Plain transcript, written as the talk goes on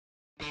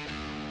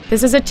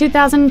This is a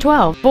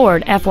 2012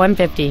 Ford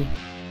F-150.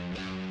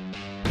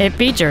 It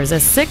features a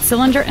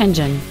 6-cylinder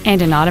engine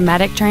and an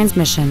automatic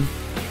transmission.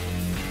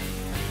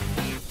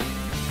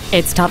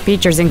 Its top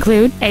features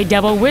include a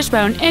double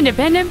wishbone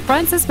independent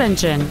front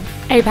suspension,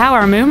 a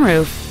power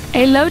moonroof,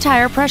 a low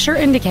tire pressure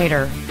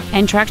indicator,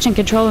 and traction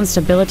control and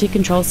stability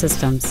control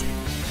systems.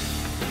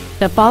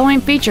 The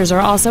following features are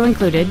also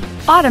included: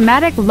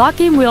 automatic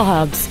locking wheel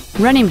hubs,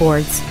 running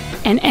boards,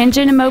 an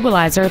engine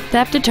immobilizer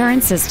theft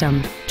deterrent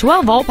system,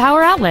 12-volt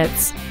power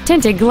outlets,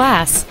 tinted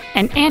glass,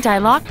 an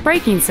anti-lock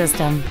braking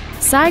system,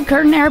 side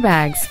curtain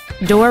airbags,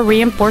 door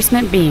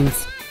reinforcement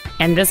beams,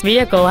 and this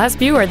vehicle has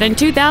fewer than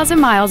 2,000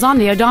 miles on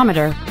the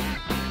odometer.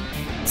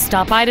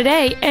 Stop by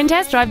today and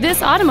test drive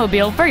this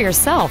automobile for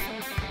yourself.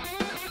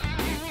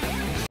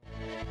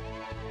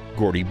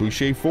 Gordie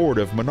Boucher Ford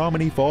of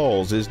Menomonee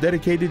Falls is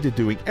dedicated to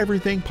doing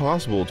everything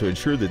possible to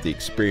ensure that the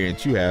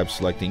experience you have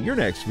selecting your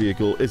next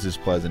vehicle is as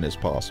pleasant as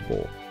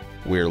possible.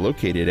 We are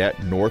located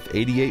at North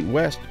 88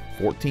 West,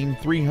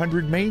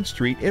 14300 Main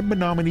Street in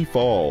Menomonee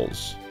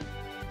Falls.